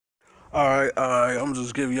Alright, I'm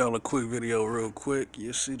just giving y'all a quick video real quick.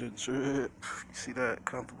 You see the drip? You see that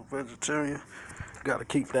comfortable vegetarian? Gotta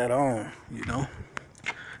keep that on, you know.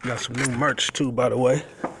 Got some new merch too, by the way.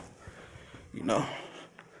 You know.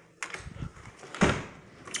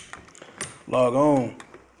 Log on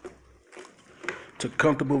to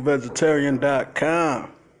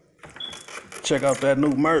comfortablevegetarian.com. Check out that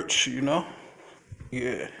new merch, you know.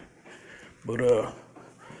 Yeah. But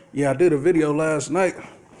yeah, I did a video last night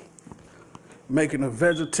making a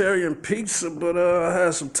vegetarian pizza, but I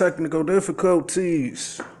had some technical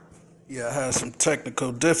difficulties. Yeah, I had some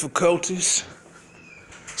technical difficulties.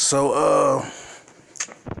 So,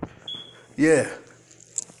 yeah.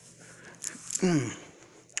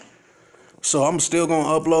 So I'm still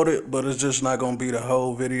gonna upload it, but it's just not gonna be the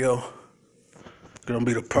whole video. It's gonna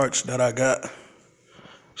be the parts that I got.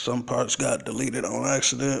 Some parts got deleted on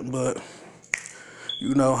accident, but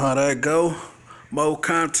you know how that go. More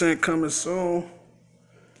content coming soon.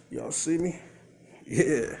 Y'all see me?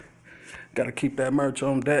 Yeah. Gotta keep that merch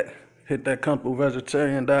on deck. Hit that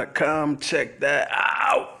comfortablevegetarian.com. Check that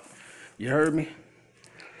out. You heard me?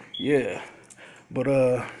 Yeah.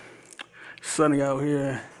 But sunny out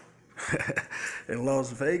here in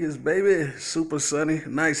Las Vegas, baby. Super sunny.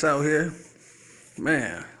 Nice out here.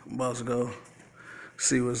 Man, I'm about to go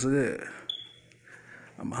see what's good.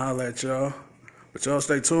 I'ma holler at y'all. But y'all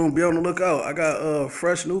stay tuned. Be on the lookout. I got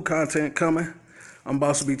fresh new content coming. I'm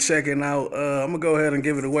about to be checking out. I'm gonna go ahead and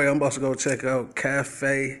give it away. I'm about to go check out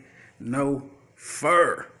Cafe No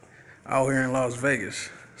Fur out here in Las Vegas.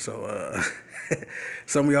 So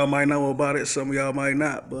some of y'all might know about it, some of y'all might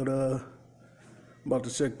not. But I'm about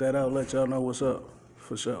to check that out. Let y'all know what's up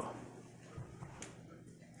for sure.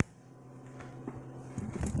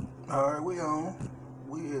 All right, we on.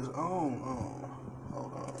 We is on.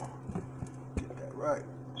 Hold on. Get that right.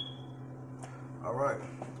 All right.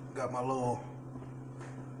 Got my little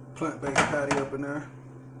plant-based patty up in there.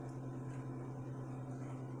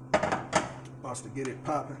 About to get it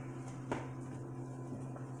popping.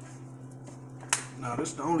 Now this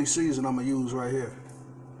is the only season I'm gonna use right here.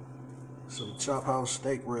 Some Chop House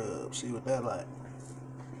steak rub. See what that like.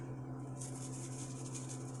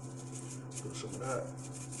 Put some of that.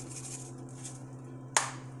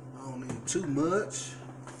 I don't need too much.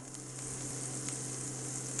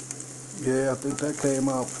 Yeah, I think that came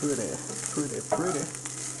out pretty.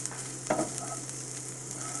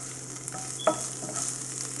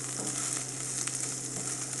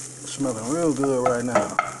 Smelling real good right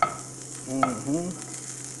now.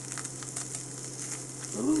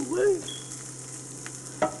 Ooh, wait.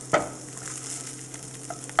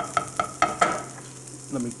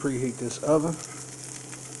 Let me preheat this oven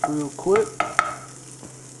real quick.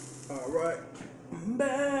 All right, I'm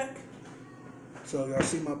back. So y'all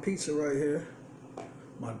see my pizza right here.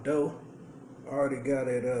 My dough. I already got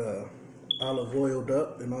it olive oiled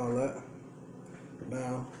up and all that.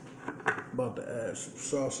 Now, about to add some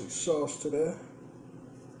sausage sauce to that.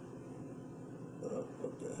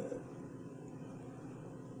 What the heck?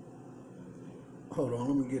 Hold on,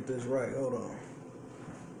 let me get this right. Hold on.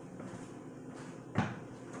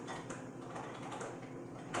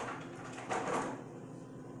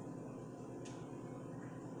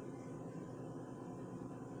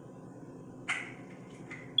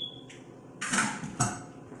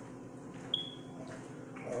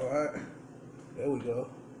 All right, there we go.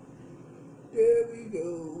 There we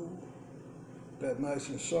go. That nice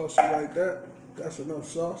and saucy like that. That's enough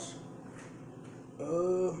sauce.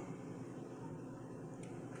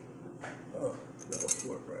 Got a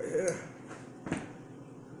fork right here.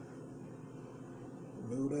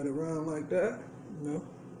 Move that around like that, you know.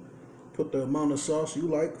 Put the amount of sauce you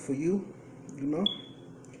like for you, you know.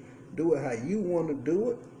 Do it how you want to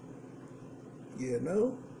do it, you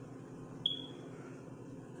know.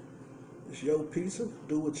 It's your pizza,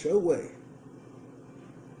 do it your way.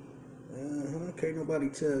 Can't nobody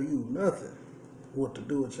tell you nothing what to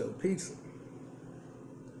do with your pizza.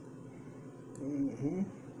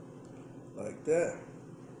 Like that.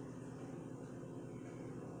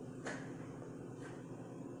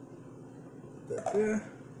 Put that there.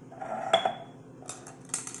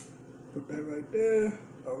 Put that right there.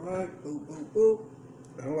 All right. Boop, boop, boop.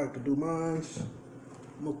 I like to do mine.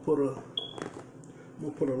 I'm gonna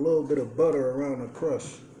put a little bit of butter around the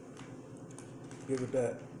crust. Give it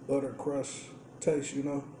that butter crust taste, you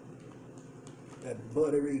know. That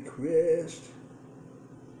buttery crust.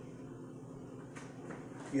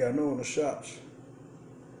 Yeah, I know in the shops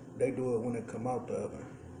they do it when it come out the oven,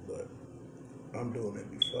 but I'm doing it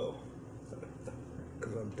before.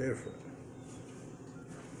 Cause I'm different.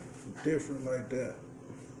 I'm different like that.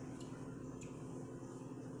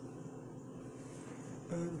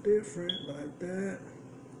 I'm different like that.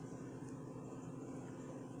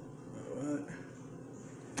 Alright.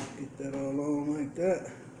 Get that all on like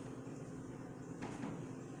that.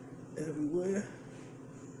 Everywhere.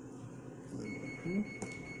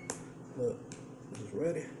 Look, it's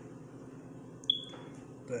ready.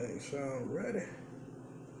 Thing sound ready.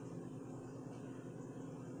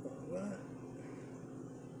 Alright.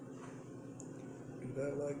 Do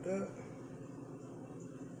that like that.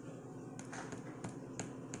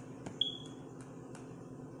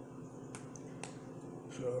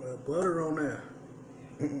 Show that butter on there.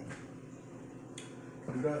 Do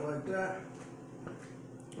that like that.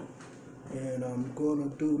 And I'm gonna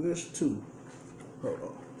do this too. Hold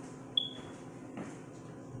on.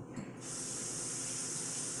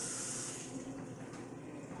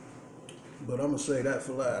 But I'm gonna say that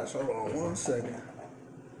for last. Hold on 1 second.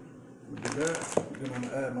 Do that. Then I'm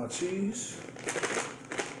gonna add my cheese.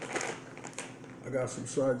 I got some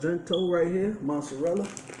Sargento right here, mozzarella.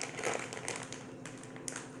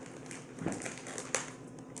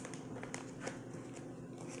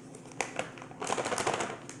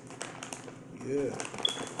 Yeah.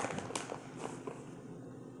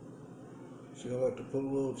 See, I like to put a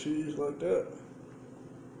little cheese like that.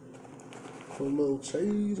 Put a little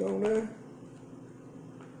cheese on there.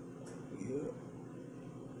 Yeah.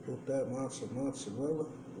 Put that mozzarella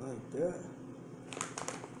like that.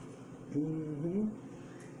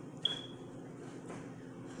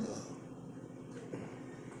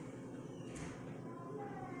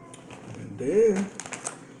 And then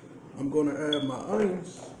I'm gonna add my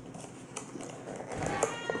onions.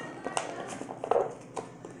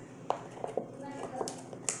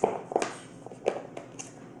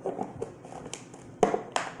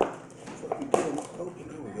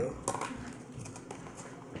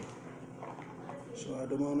 Slide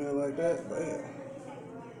them on there like that, bam.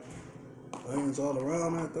 Onions all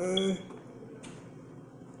around that thing.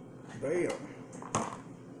 Bam.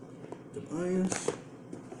 The onions.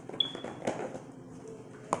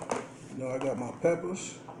 You know I got my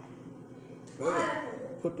peppers. Bam.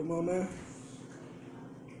 Put them on there.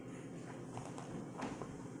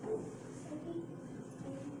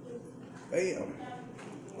 Bam.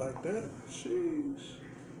 Like that. Jeez.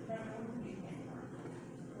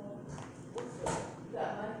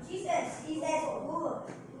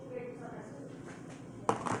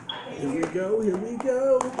 Here we go, here we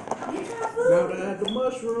go. Now to add the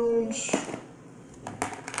mushrooms.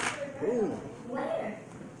 Boom.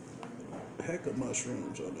 Heck of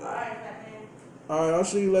mushrooms on there. Alright, I'll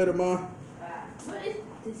see you later, Ma. What is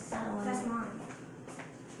this? That's mine.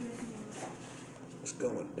 It's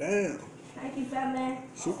going down. Thank you, fat man.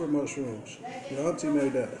 Super mushrooms. Your auntie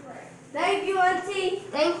made that. Thank you, auntie.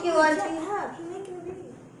 Thank you, auntie.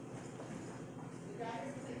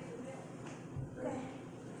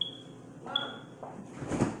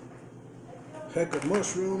 Heck of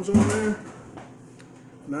mushrooms on there.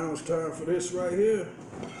 Now it's time for this right here.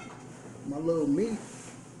 My little meat.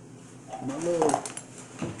 My little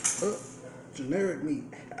generic meat.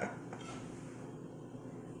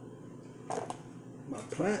 My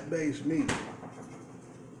plant-based meat.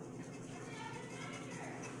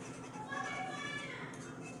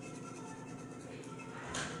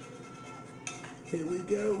 Here we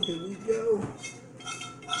go, here we go.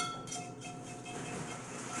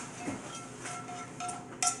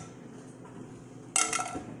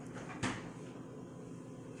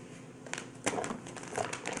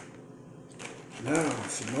 Now,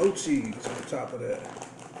 some more cheese on top of that.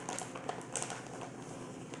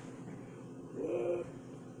 What?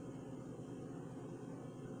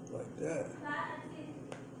 Like that.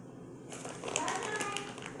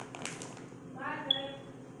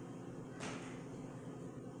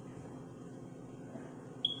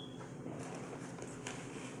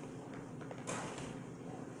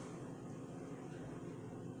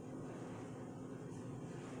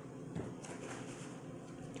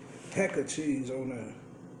 Heck of cheese on there.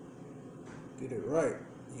 Get it right,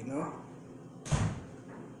 you know?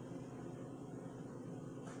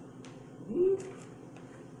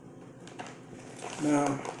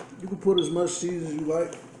 Now, you can put as much cheese as you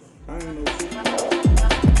like. I ain't no cheese.